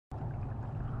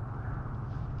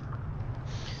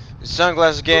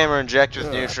Sunglasses gamer, inject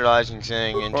with neutralizing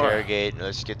thing, interrogate.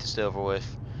 Let's get this over with.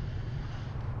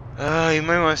 You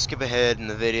might want to skip ahead in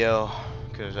the video,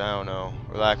 because I don't know.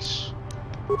 Relax.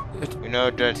 We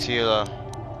know Dantila.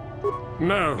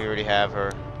 No. We already have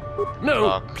her. No.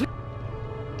 Talk. We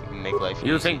can make life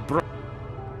You easy. think, bro?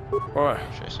 Boy,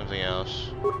 Try something else.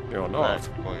 you're I'm not.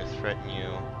 not going to threaten you.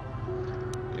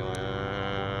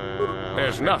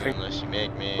 There's nothing. Unless you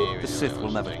make me. The Sith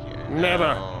will never.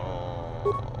 Never.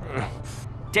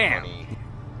 Damn.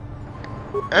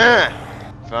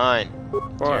 Fine. Boy,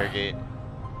 Interrogate.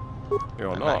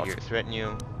 you're I'm not. not here to threaten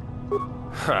you.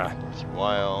 Ha. It's a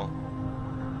while.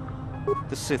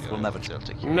 The Sith will never. They'll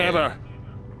take you Never.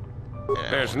 in.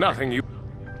 There's nothing you.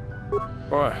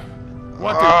 Boy,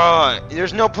 what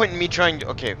there's no point in me trying to.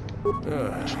 Okay.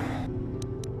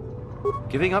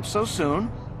 Giving up so soon?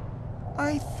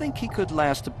 I think he could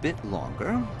last a bit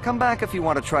longer. Come back if you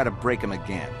want to try to break him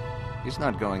again. He's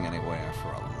not going anywhere for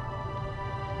a little.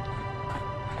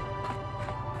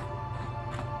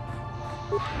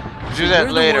 Do that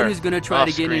You're later. the one who's gonna try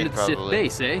to get Off-screen, into the Sith probably.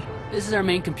 base, eh? This is our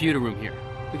main computer room here.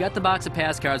 We got the box of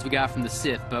pass cards we got from the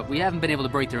Sith, but we haven't been able to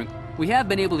break their... We have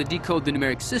been able to decode the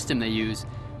numeric system they use,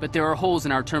 but there are holes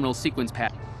in our terminal sequence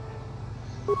path.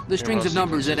 The strings of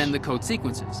numbers that end the code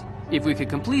sequences. If we could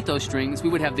complete those strings, we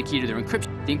would have the key to their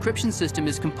encryption. The encryption system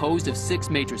is composed of 6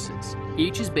 matrices.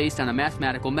 Each is based on a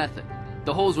mathematical method.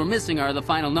 The holes we're missing are the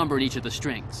final number in each of the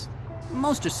strings.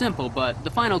 Most are simple, but the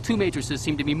final 2 matrices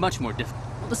seem to be much more difficult.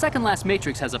 The second last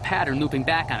matrix has a pattern looping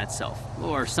back on itself,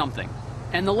 or something.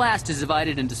 And the last is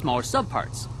divided into smaller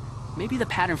subparts. Maybe the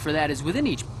pattern for that is within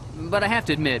each. But I have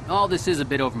to admit, all this is a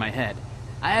bit over my head.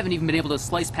 I haven't even been able to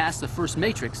slice past the first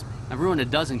matrix. I've ruined a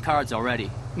dozen cards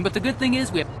already. But the good thing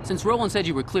is, since Roland said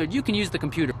you were cleared, you can use the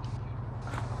computer.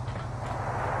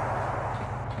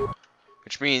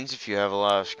 Which means if you have a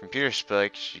lot of computer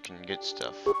specs, you can get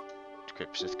stuff.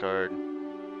 Decrypt Sith card.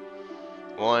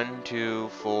 1, 2,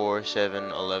 4, 7,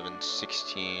 11,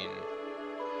 16.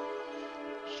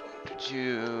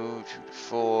 2,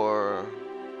 4,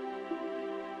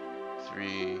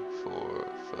 3, 4,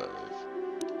 5.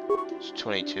 It's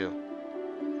 22.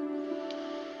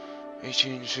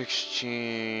 18,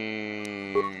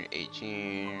 16,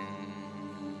 18.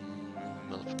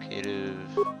 Multiplicative.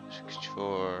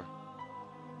 64.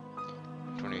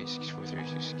 28, 64,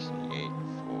 32, 68,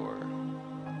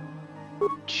 4.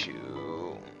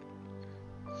 2.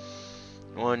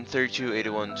 1, 32,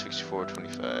 81, 64,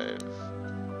 25.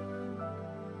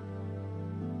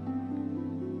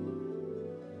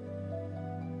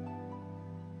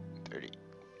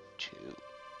 32.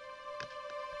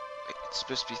 Wait, it's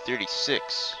supposed to be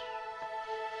 36.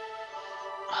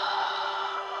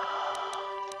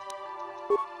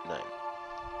 Nine.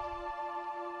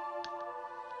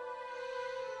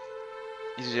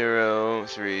 0,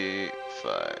 3,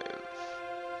 5.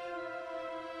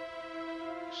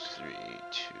 3,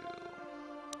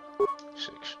 2,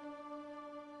 6.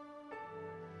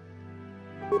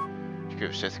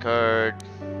 Decrypt Sith card.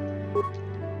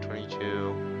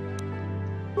 22.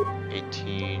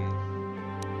 18.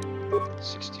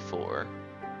 64.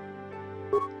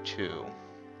 2.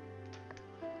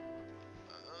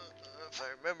 If I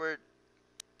remembered.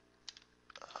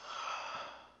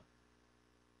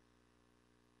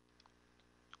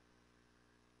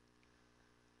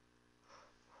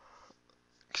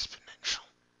 Exponential.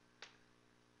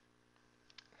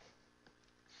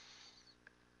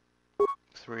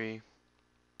 3.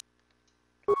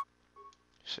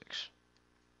 6.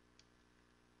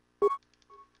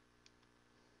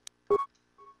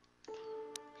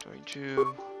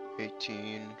 22,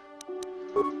 18,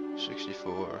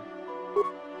 64.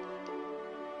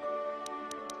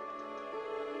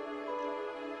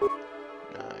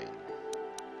 9,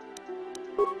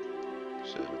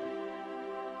 7.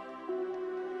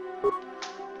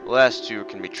 The last two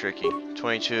can be tricky.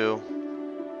 22.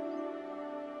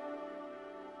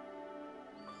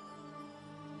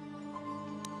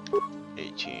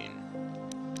 18.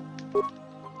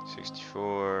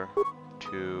 64.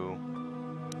 2.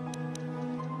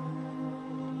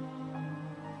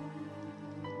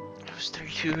 It was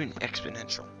 32 and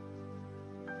exponential.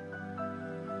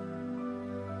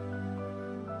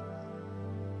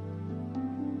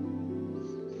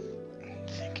 I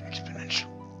think exponential.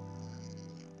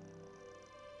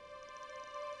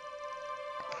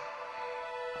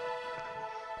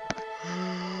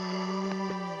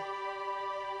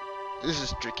 This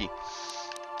is tricky.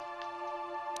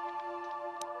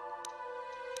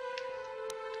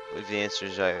 I believe the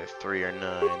answers are either 3 or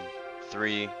 9.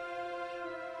 3.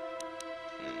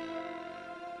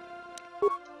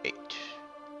 8.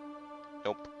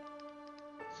 Nope.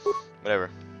 Whatever.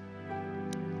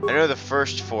 I know the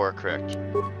first 4 are correct.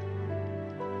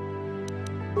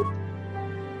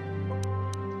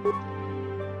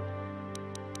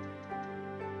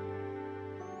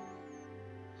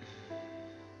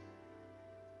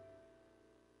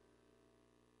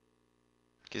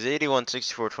 Because 81,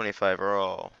 64, 25 are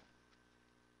all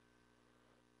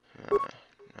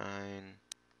 9,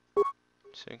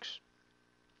 6.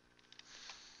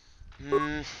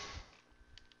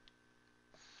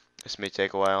 This may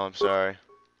take a while, I'm sorry.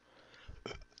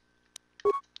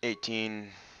 18,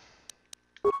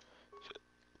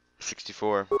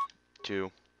 64,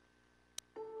 2.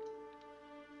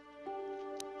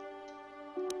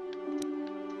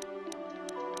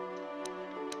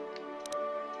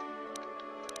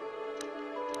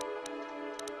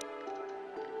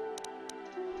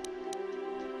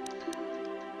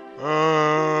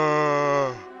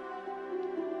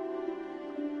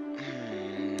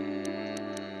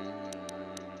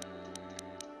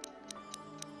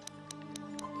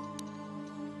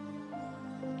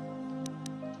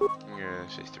 Yeah,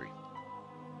 say 3.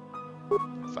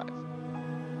 5.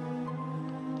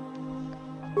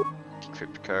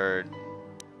 Decrypt card.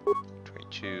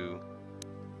 22.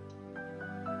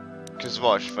 Because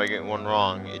watch, if I get one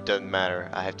wrong, it doesn't matter.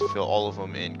 I have to fill all of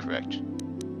them incorrect.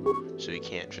 So you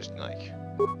can't just like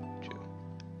 2,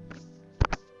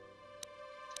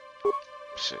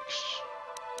 6,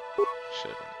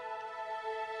 7.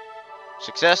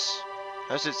 Success?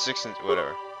 How's it 6 and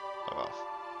whatever? I'm off.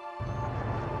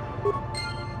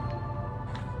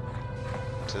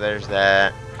 So there's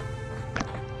that.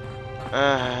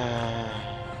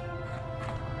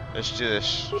 Let's do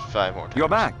this 5 more times. You're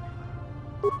back.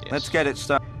 Yes. Let's get it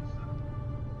started.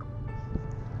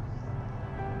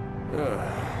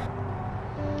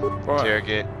 What?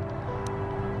 Interrogate.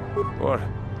 What?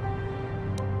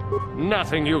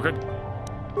 Nothing you could...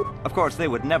 Of course, they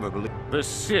would never believe The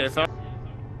Sith are...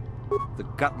 the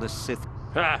gutless Sith.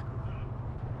 Ah!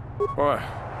 What?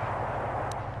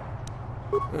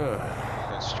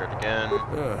 Let's start again.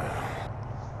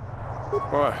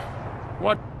 What? What?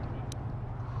 What?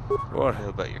 What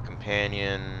about your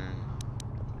companion?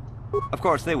 Of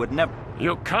course, they would never.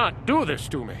 You can't do this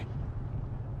to me!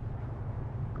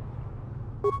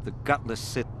 The gutless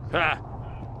Sith. Ah!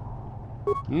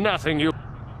 Nothing you...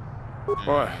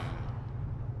 What?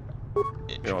 You're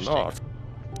Interesting. not.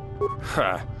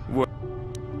 Ha! What?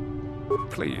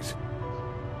 Please.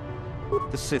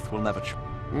 The Sith will never.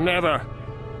 Never!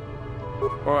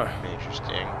 What?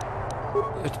 Interesting.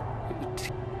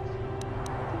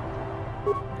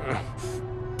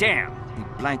 Damn! He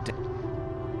blanked it.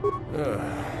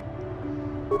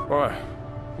 What?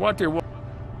 What do you want?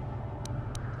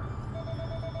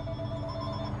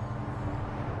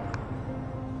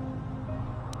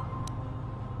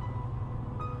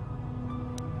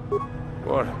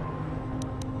 What?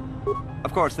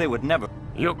 Of course, they would never.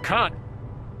 You can't.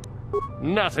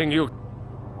 Nothing you...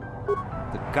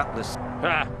 The gutless.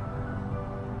 Ah!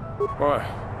 What?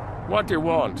 What do you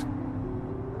want?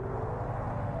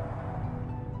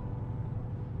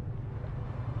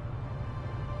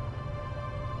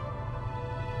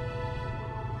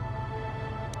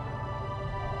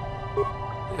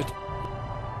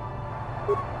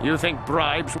 You think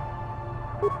bribes...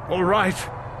 All right.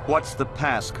 What's the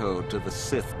passcode to the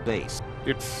Sith base?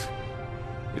 It's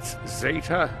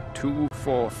Zeta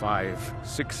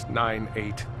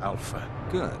 245698 Alpha.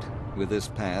 Good. With this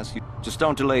pass, you just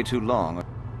don't delay too long.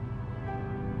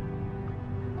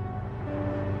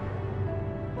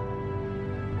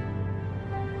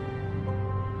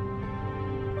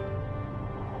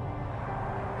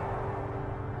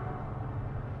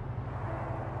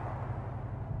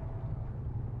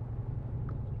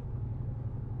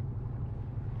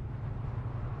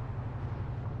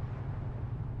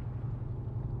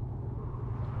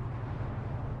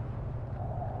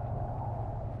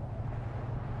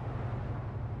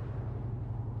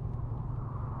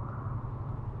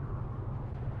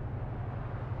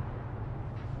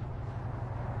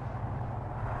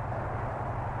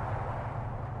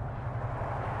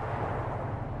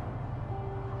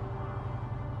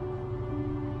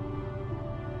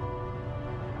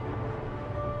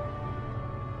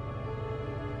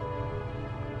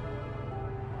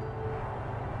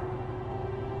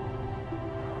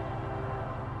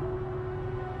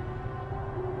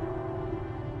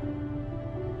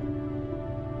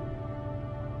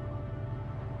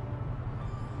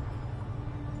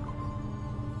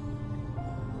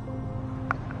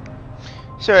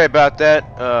 Sorry about that.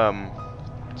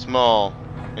 Small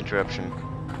interruption.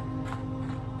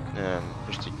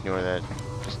 Just ignore that.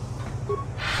 Just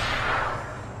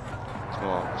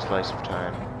small slice of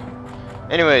time.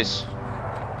 Anyways,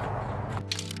 I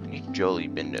need Jolie,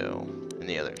 Bindo, and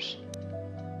the others.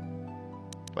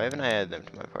 Why haven't I added them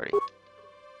to my party?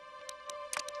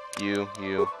 You.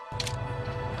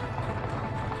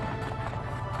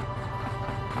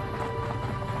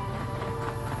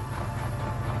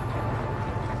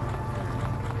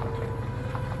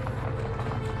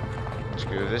 Let's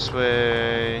go this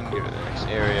way and go to the next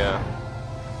area.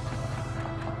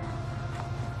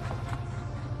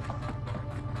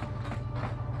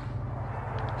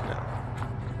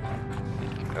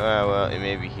 Well, it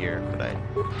may be here, but I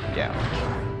doubt it.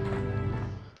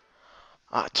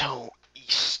 Auto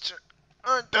East.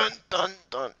 Dun.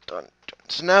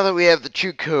 So now that we have the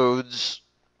 2 codes,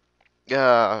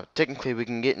 technically we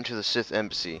can get into the Sith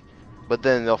embassy, but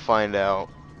then they'll find out,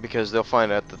 because they'll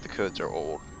find out that the codes are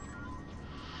old.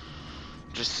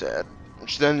 Just sad.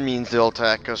 Which then means they'll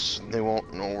attack us, and they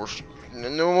won't know we're,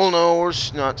 and no one will know we're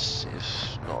not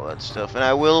safe, and all that stuff. And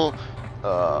I will,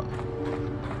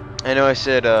 I know I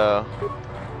said, I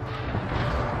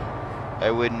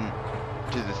wouldn't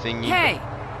do the thingy. Hey,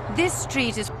 this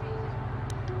street is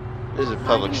This is a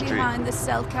public hiding street. behind the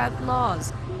Selkout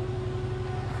laws.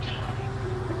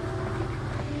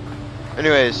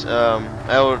 Anyways,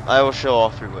 I will show all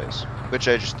 3 ways, which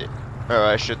I just did. Or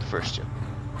I showed the first 2.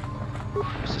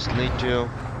 What's this lead to?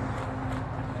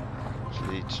 This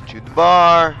leads to the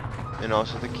bar, and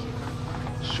also the key.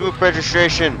 Swoop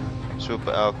registration. Swoop.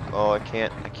 Oh, I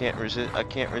can't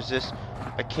resist.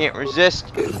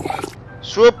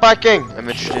 Swoop biking. I'm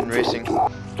interested in racing.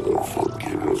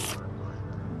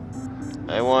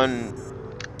 I won.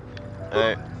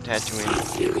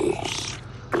 Tatooine.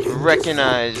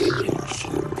 Recognized.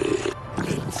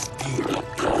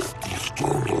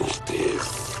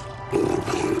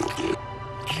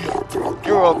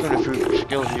 You're welcome to prove your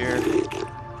skill here.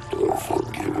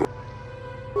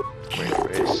 Wait,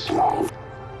 race.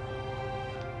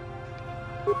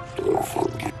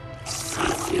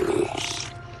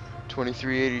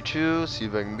 $23.82. See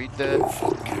if I can beat that.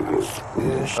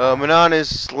 Manaan is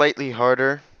slightly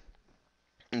harder.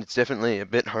 It's definitely a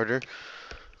bit harder.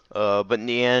 But in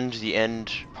the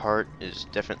end part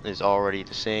is already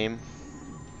the same.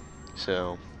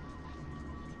 So.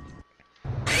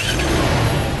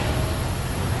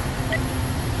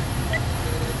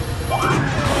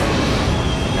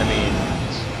 I mean,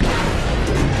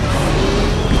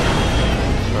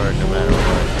 it's hard no matter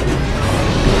what.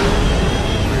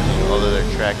 Although their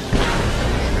track is a bit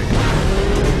straight.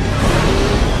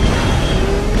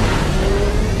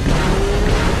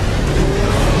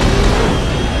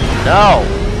 No!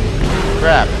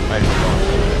 Crap, I just lost.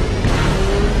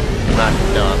 I'm not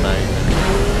even.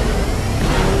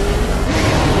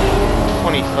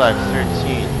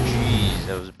 25-13. Jeez,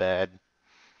 that was bad.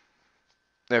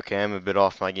 Okay, I'm a bit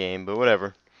off my game, but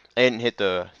whatever. I didn't hit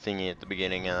the thingy at the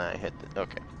beginning, and I hit the...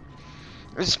 Okay.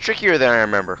 It's trickier than I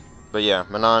remember. But yeah,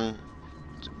 Manaan,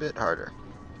 it's a bit harder.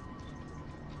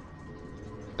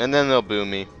 And then they'll boo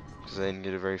me, because I didn't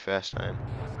get a very fast time.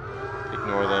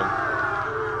 Ignore them.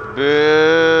 Boo!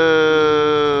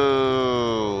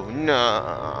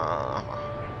 No!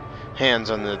 Hands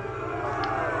on the...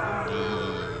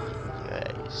 I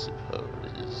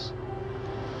suppose.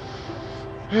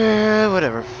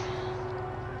 Whatever.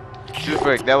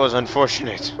 Toothpick, that was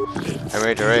unfortunate. I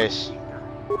made the race.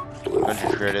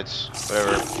 100 credits,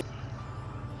 whatever.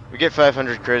 We get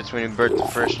 500 credits when you birth the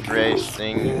first race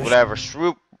thing, whatever.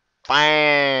 Swoop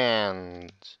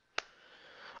fans.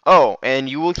 Oh, and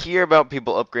you will hear about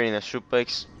people upgrading their swoop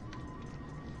bikes.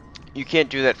 You can't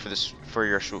do that for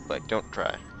your swoop bike. Don't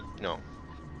try. No.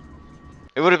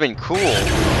 It would have been cool, but you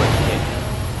can't.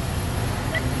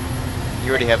 You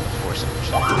already have the force of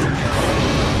yourself.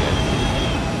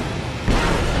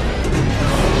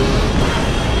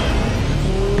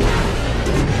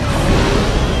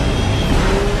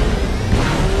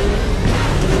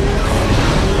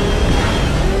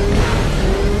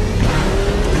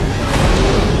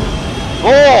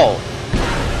 Ball!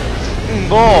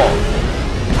 Ball!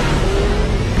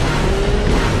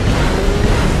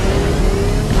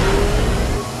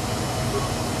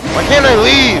 Why can't I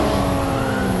leave?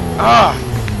 Ah!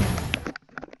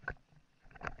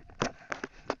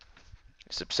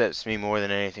 This upsets me more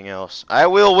than anything else. I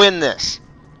will win this!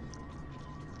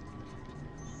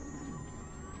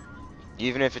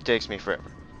 Even if it takes me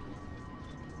forever.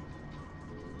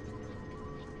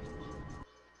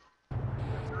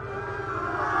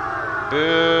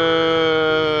 Boo!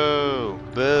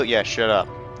 Boo! Yeah, shut up.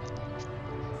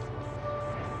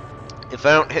 If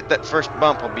I don't hit that first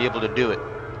bump, I'll be able to do it.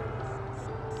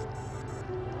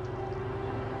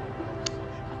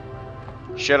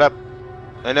 Shut up.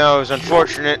 I know, it was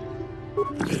unfortunate.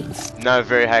 Not a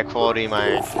very high quality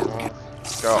mine.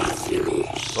 Go.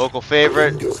 Local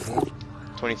favorite.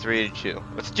 2382.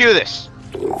 Let's do this.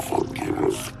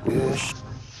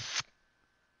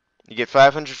 You get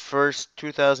 500 first,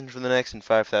 2,000 for the next, and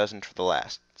 5,000 for the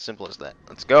last. Simple as that.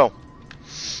 Let's go.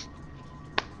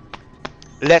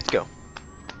 Let's go.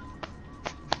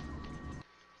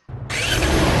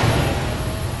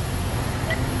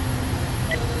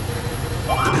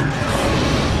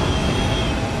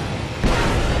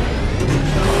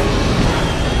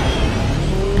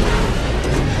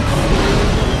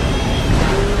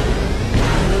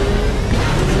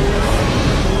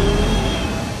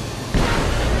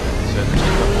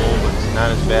 Not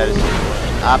as bad as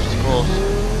obstacles.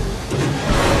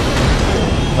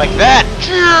 Like that!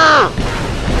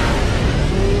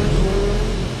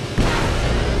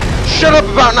 Shut up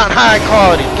about not high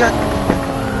quality! God.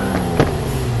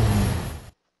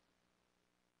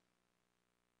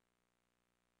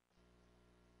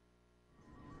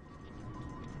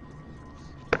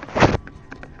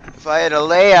 If I had a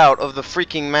layout of the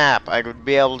freaking map, I would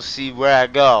be able to see where I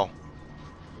go.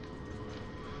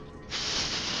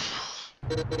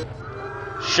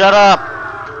 Shut up!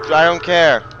 I don't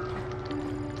care.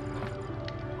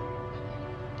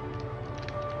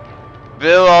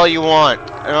 Bill all you want.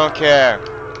 I don't care.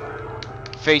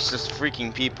 Faceless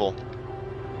freaking people.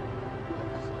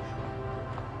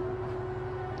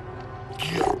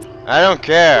 I don't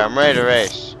care. I'm ready to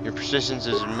race. Your persistence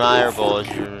is admirable as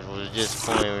you was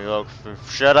disappointing.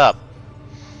 Shut up.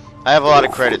 I have a lot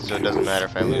of credits, so it doesn't matter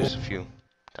if I lose a few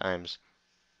times.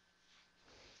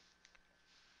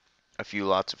 A few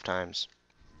lots of times.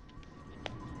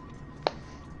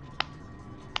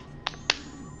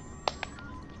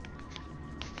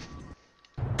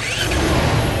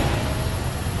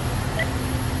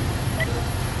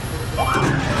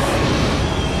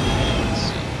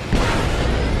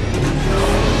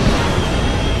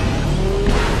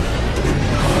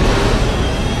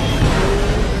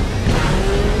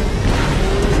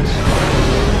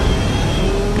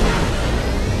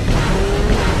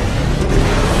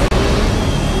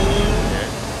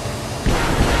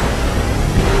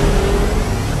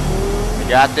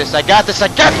 I got this, I got this, I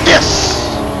got this!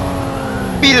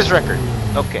 Beat his record.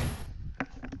 Okay.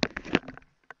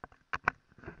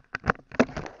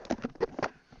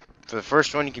 For the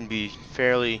first one you can be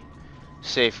fairly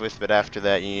safe with, but after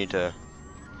that you need to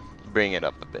bring it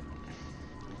up a bit.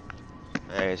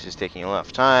 Alright, it's just taking a lot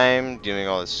of time, doing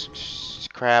all this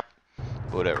crap.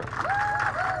 Whatever.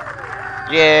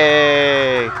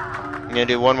 Yay! I'm gonna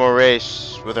do one more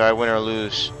race, whether I win or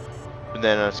lose. But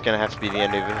then it's gonna have to be the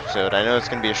end of the episode. I know it's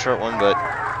gonna be a short one, but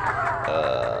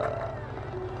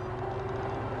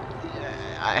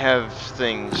I have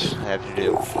things I have to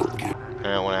do, and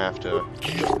I want to have to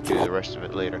do the rest of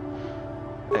it later.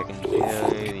 I can do the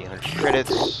 100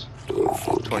 credits,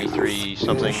 23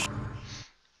 something.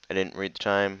 I didn't read the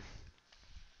time.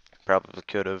 Probably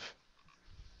could have.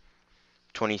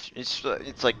 20. It's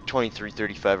like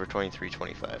 23:35 or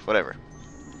 23:25, whatever.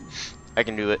 I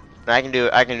can do it. I can do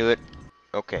it. I can do it.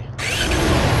 Okay.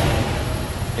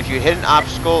 If you hit an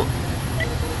obstacle,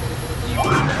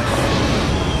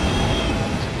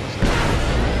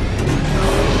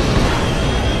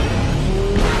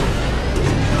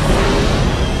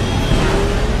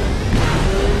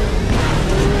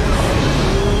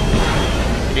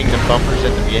 hitting the bumpers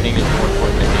at the beginning is more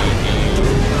important than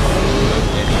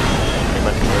pretty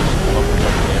much most bumpers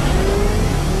at the end.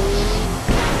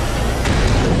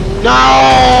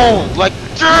 No! Like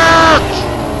dirt!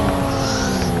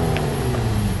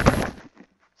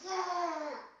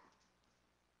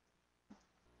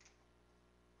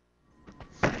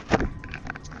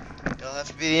 That'll have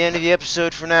to be the end of the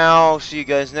episode for now. See you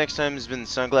guys next time. This has been the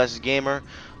Sunglasses Gamer.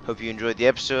 Hope you enjoyed the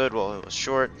episode while it was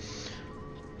short.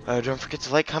 Don't forget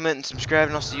to like, comment, and subscribe,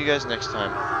 and I'll see you guys next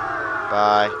time.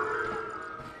 Bye.